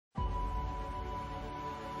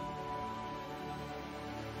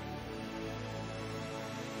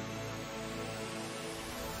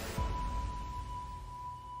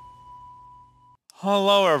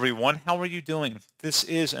Hello everyone, how are you doing? This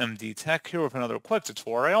is MD Tech here with another quick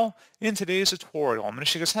tutorial. In today's tutorial, I'm going to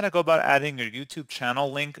show you guys how to go about adding your YouTube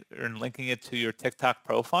channel link and linking it to your TikTok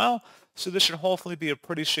profile. So this should hopefully be a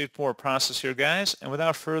pretty straightforward process here, guys. And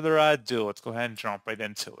without further ado, let's go ahead and jump right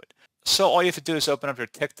into it. So all you have to do is open up your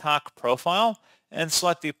TikTok profile and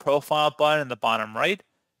select the profile button in the bottom right.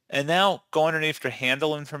 And now go underneath your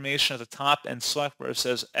handle information at the top and select where it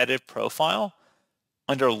says Edit Profile.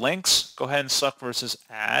 Under links, go ahead and select where it says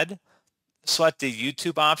add. Select the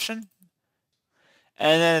YouTube option.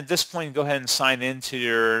 And then at this point, go ahead and sign into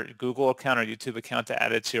your Google account or YouTube account to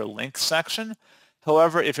add it to your links section.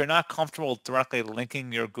 However, if you're not comfortable directly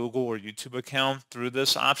linking your Google or YouTube account through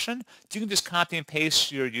this option, you can just copy and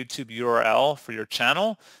paste your YouTube URL for your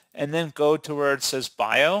channel and then go to where it says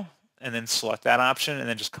bio and then select that option and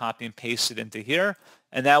then just copy and paste it into here.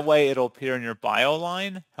 And that way it'll appear in your bio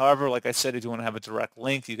line. However, like I said, if you want to have a direct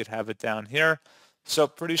link, you could have it down here. So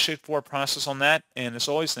pretty straightforward process on that. And as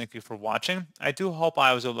always, thank you for watching. I do hope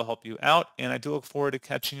I was able to help you out, and I do look forward to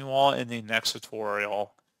catching you all in the next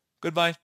tutorial. Goodbye.